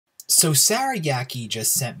So Sarah Yaki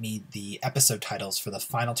just sent me the episode titles for the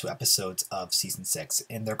final two episodes of season 6,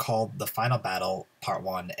 and they're called The Final Battle Part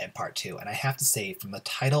 1 and Part 2. And I have to say, from the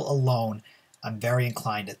title alone, I'm very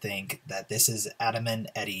inclined to think that this is Adam and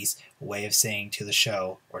Eddie's way of saying to the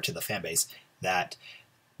show, or to the fan base, that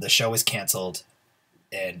the show is canceled,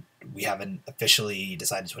 and we haven't officially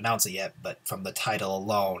decided to announce it yet, but from the title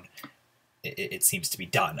alone, it seems to be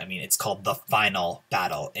done. I mean, it's called The Final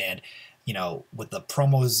Battle, and you know, with the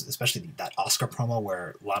promos, especially that Oscar promo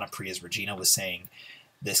where Lana Priya's Regina was saying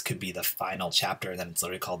this could be the final chapter, and then it's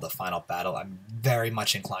literally called The Final Battle, I'm very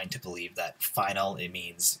much inclined to believe that final, it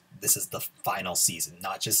means this is the final season,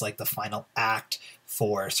 not just like the final act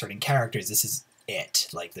for certain characters. This is it.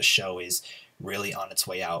 Like, the show is really on its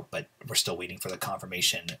way out, but we're still waiting for the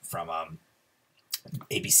confirmation from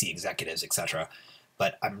ABC executives, etc.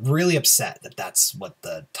 But I'm really upset that that's what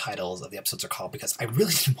the titles of the episodes are called, because I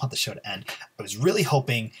really didn't want the show to end. I was really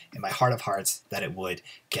hoping in my heart of hearts that it would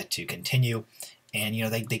get to continue. And, you know,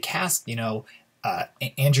 they cast,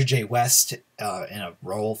 Andrew J. West in a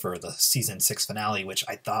role for the season 6 finale, which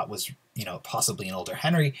I thought was, possibly an older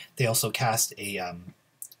Henry. They also cast a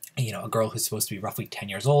girl who's supposed to be roughly 10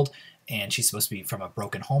 years old, and she's supposed to be from a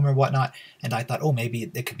broken home or whatnot, and I thought, oh,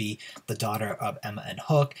 maybe it could be the daughter of Emma and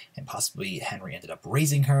Hook, and possibly Henry ended up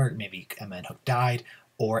raising her, maybe Emma and Hook died,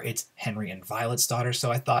 or it's Henry and Violet's daughter,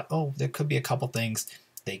 so I thought, oh, there could be a couple things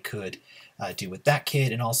they could do with that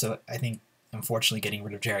kid, and also, I think, unfortunately, getting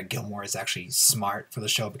rid of Jared Gilmore is actually smart for the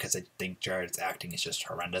show, because I think Jared's acting is just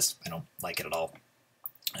horrendous. I don't like it at all.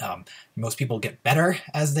 Most people get better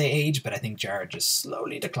as they age, but I think Jared just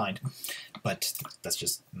slowly declined. But that's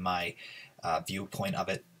just my viewpoint of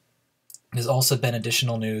it. There's also been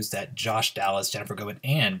additional news that Josh Dallas, Jennifer Goodwin,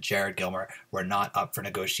 and Jared Gilmer were not up for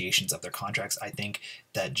negotiations of their contracts. I think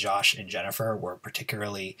that Josh and Jennifer were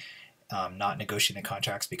particularly not negotiating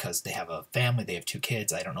contracts because they have a family, they have 2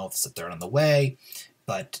 kids. I don't know if it's a third on the way,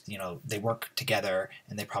 but, they work together,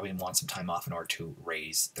 and they probably want some time off in order to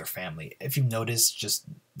raise their family. If you notice, just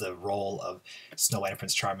the role of Snow White and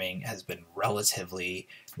Prince Charming has been relatively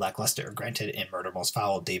lackluster. Granted, in Murder Most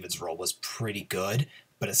Foul, David's role was pretty good,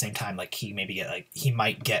 but at the same time, he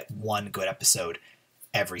might get one good episode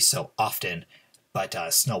every so often, but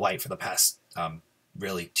Snow White for the past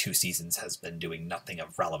really 2 seasons has been doing nothing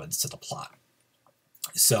of relevance to the plot.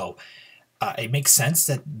 So it makes sense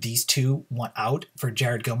that these two want out. For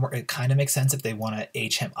Jared Gilmore, it kind of makes sense if they want to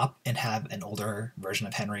age him up and have an older version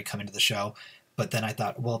of Henry come into the show. But then I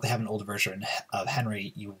thought, well, if they have an older version of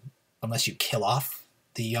Henry, unless you kill off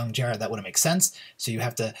the young Jared, that wouldn't make sense. So you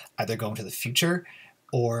have to either go into the future,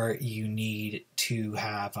 or you need to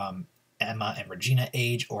have Emma and Regina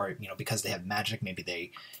age, or, because they have magic, maybe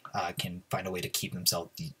they can find a way to keep themselves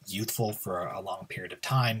youthful for a long period of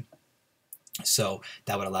time. So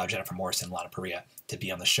that would allow Jennifer Morrison and Lana Parrilla to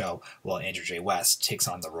be on the show, while Andrew J. West takes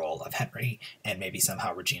on the role of Henry, and maybe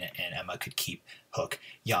somehow Regina and Emma could keep Hook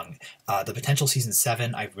young. The potential season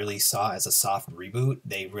 7 I really saw as a soft reboot.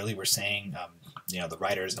 They really were saying, the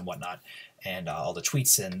writers and whatnot, and all the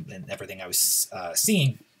tweets and everything I was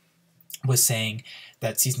seeing was saying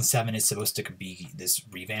that season 7 is supposed to be this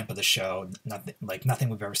revamp of the show, nothing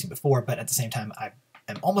we've ever seen before. But at the same time, I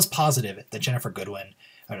am almost positive that Jennifer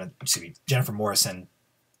Morrison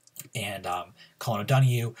and Colin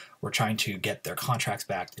O'Donoghue were trying to get their contracts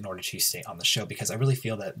back in order to stay on the show, because I really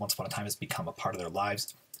feel that Once Upon a Time has become a part of their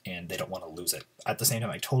lives, and they don't want to lose it. At the same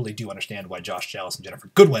time, I totally do understand why Josh Dallas and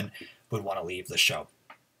Jennifer Goodwin would want to leave the show.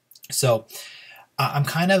 So I'm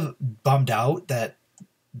kind of bummed out that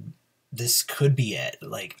this could be it.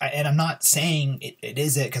 And I'm not saying it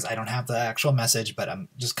is it, because I don't have the actual message, but I'm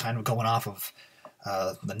just kind of going off of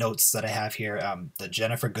the notes that I have here. The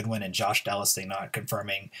Jennifer Goodwin and Josh Dallas thing not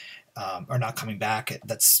confirming or not coming back.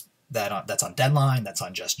 That's on Deadline. That's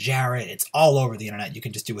on Just Jared. It's all over the internet. You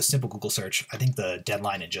can just do a simple Google search. I think the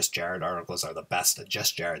Deadline and Just Jared articles are the best.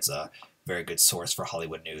 Just Jared's a very good source for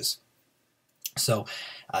Hollywood news. So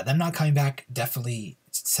them not coming back definitely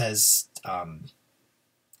says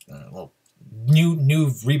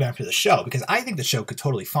new revamp to the show, because I think the show could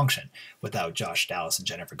totally function without Josh Dallas and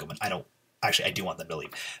Jennifer Goodwin. I do want them to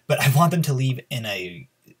leave, but I want them to leave in a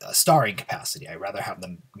starring capacity. I'd rather have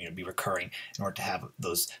them be recurring in order to have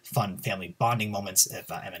those fun family bonding moments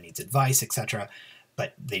if Emma needs advice, etc.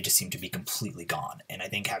 But they just seem to be completely gone, and I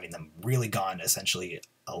think having them really gone essentially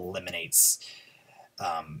eliminates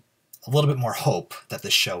a little bit more hope that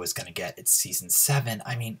the show is going to get its season 7.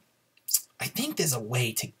 I mean, I think there's a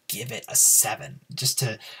way to give it a 7, just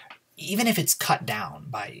to even if it's cut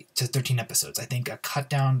down to 13 episodes, I think a cut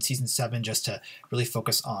down season 7 just to really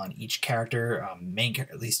focus on each character,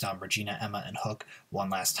 at least Regina, Emma, and Hook, one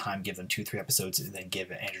last time, give them 2-3 episodes, and then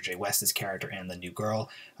give Andrew J. West's character and the new girl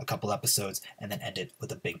a couple episodes, and then end it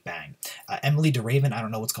with a big bang. Emily DeRaven, I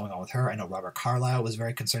don't know what's going on with her. I know Robert Carlyle was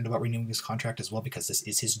very concerned about renewing his contract as well because this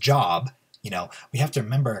is his job. We have to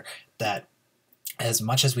remember that as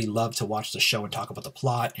much as we love to watch the show and talk about the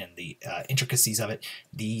plot and the intricacies of it,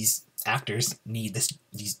 these actors need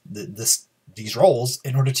these roles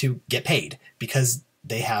in order to get paid because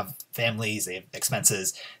they have families, they have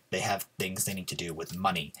expenses, they have things they need to do with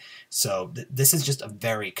money. So this is just a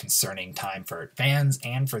very concerning time for fans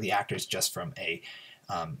and for the actors, just from a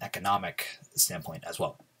economic standpoint as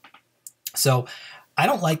well. So I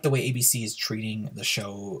don't like the way ABC is treating the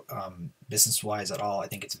show business-wise at all. I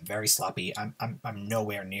think it's very sloppy. I'm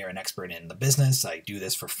nowhere near an expert in the business. I do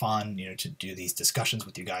this for fun, to do these discussions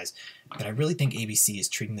with you guys. But I really think ABC is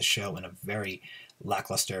treating the show in a very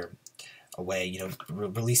lackluster way.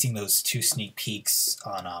 Releasing those 2 sneak peeks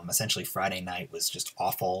on essentially Friday night was just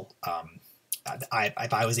awful.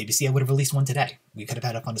 If I was ABC, I would have released one today. We could have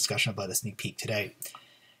had a fun discussion about a sneak peek today.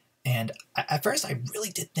 And at first, I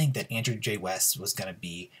really did think that Andrew J. West was going to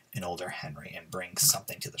be an older Henry and bring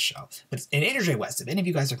something to the show. But in Andrew J. West, if any of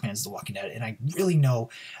you guys are fans of The Walking Dead, and I really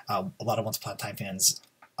know a lot of Once Upon a Time fans,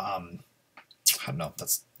 I don't know,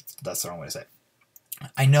 that's the wrong way to say it.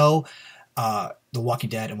 I know The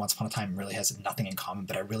Walking Dead and Once Upon a Time really has nothing in common,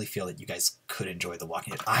 but I really feel that you guys could enjoy The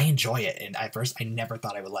Walking Dead. I enjoy it, and at first, I never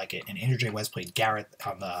thought I would like it. And Andrew J. West played Gareth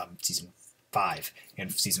on season 5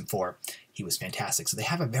 and season 4. He was fantastic. So they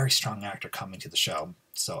have a very strong actor coming to the show.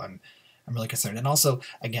 So I'm really concerned. And also,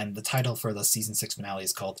 again, the title for the season 6 finale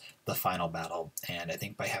is called The Final Battle. And I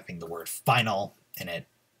think by having the word final in it.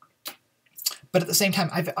 But at the same time,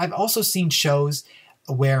 I've also seen shows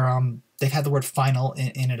where they've had the word final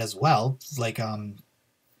in it as well. Like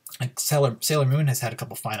Sailor Moon has had a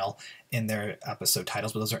couple final in their episode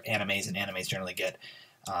titles, but those are animes, and animes generally get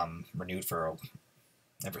renewed for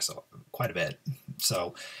quite a bit.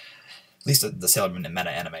 So at least the Sailor Moon and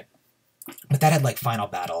Meta anime. But that had like final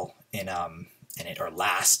battle in it, or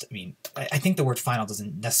last. I mean, I think the word final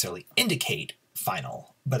doesn't necessarily indicate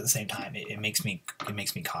final, but at the same time, it makes me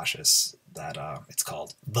cautious that it's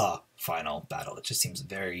called the final battle. It just seems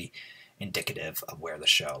very indicative of where the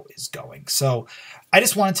show is going. So I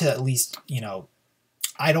just wanted to at least,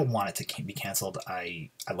 I don't want it to be canceled.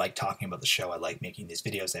 I like talking about the show. I like making these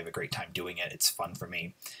videos. I have a great time doing it. It's fun for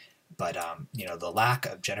me. But, the lack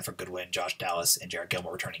of Jennifer Goodwin, Josh Dallas, and Jared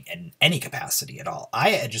Gilmore returning in any capacity at all.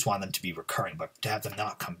 I just want them to be recurring, but to have them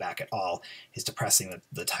not come back at all is depressing.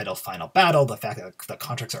 The title Final Battle, the fact that the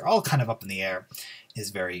contracts are all kind of up in the air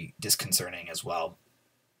is very disconcerting as well.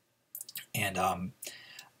 And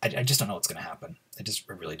I just don't know what's going to happen. I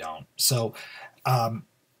really don't. So I'm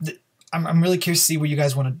really curious to see what you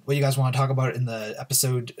guys want to talk about in the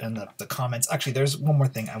episode and the comments. Actually, there's one more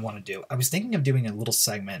thing I want to do. I was thinking of doing a little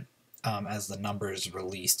segment as the numbers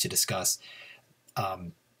release to discuss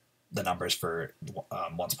the numbers for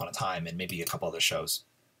Once Upon a Time and maybe a couple other shows.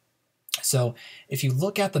 So if you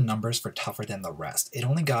look at the numbers for Tougher Than the Rest, it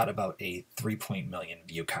only got about a 3 million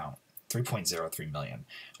view count, 3.03 million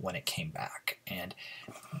when it came back. And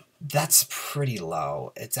that's pretty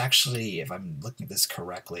low. It's actually, if I'm looking at this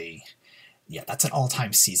correctly, yeah, that's an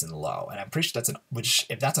all-time season low. And I'm pretty sure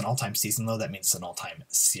if that's an all-time season low, that means it's an all-time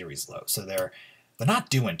series low. So they're not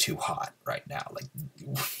doing too hot right now. Like,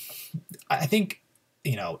 I think,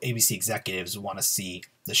 ABC executives want to see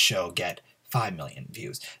the show get 5 million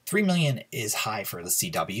views. 3 million is high for the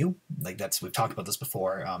CW. Like, we've talked about this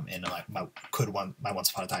before in my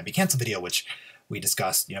Once Upon a Time Be Canceled video, which we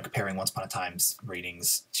discussed, comparing Once Upon a Time's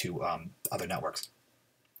ratings to other networks.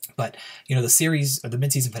 But, the series, or the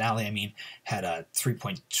mid-season finale, had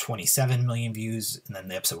 3.27 million views, and then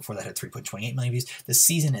the episode before that had 3.28 million views. The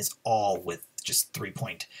season is all with just 3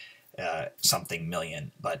 something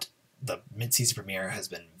million, but the mid-season premiere has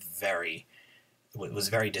been was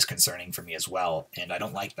very disconcerting for me as well, and I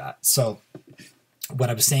don't like that. So what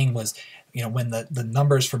I was saying was, when the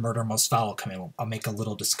numbers for Murder Most Foul come in, I'll make a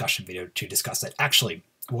little discussion video to discuss that. Actually,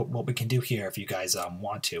 what we can do here, if you guys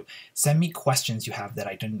want to, send me questions you have that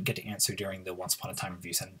I didn't get to answer during the Once Upon a Time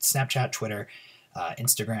review. Send Snapchat, Twitter,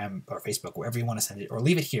 Instagram, or Facebook, wherever you want to send it, or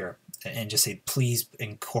leave it here and just say, please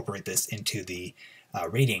incorporate this into the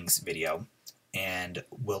ratings video, and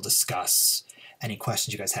we'll discuss any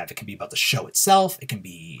questions you guys have. It can be about the show itself, it can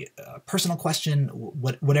be a personal question,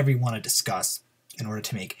 whatever you want to discuss in order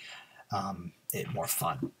to make it more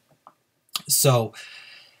fun. So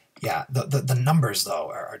yeah, the numbers though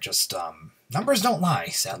are just numbers don't lie,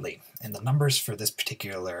 sadly, and the numbers for this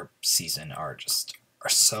particular season are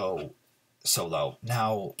so low.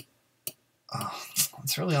 Now,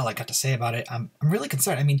 that's really all I got to say about it. I'm really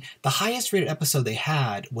concerned. I mean, the highest rated episode they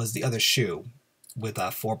had was The Other Shoe with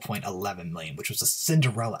 4.11 million, which was a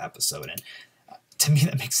Cinderella episode, and to me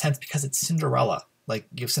that makes sense because it's Cinderella. Like,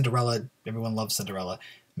 you have Cinderella, everyone loves Cinderella.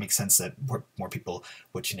 It makes sense that more people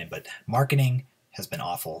would tune in, but marketing has been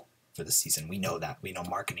awful for this season. We know that. We know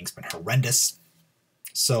marketing's been horrendous.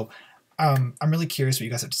 So I'm really curious what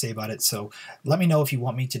you guys have to say about it. So let me know if you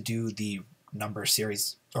want me to do the number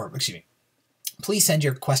series, or excuse me, please send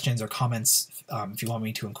your questions or comments if you want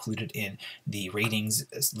me to include it in the ratings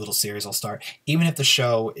little series I'll start. Even if the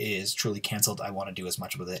show is truly canceled, I want to do as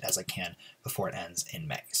much with it as I can before it ends in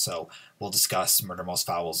May. So we'll discuss Murder Most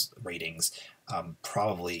Foul's ratings.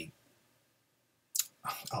 Probably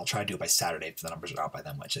I'll try to do it by Saturday if the numbers are out by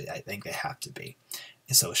then, which I think they have to be.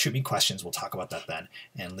 And so shoot me questions. We'll talk about that then,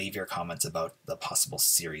 and leave your comments about the possible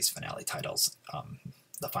series finale titles,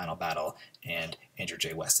 The Final Battle, and Andrew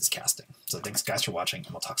J. West's casting. So thanks guys for watching,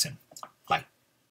 and we'll talk soon.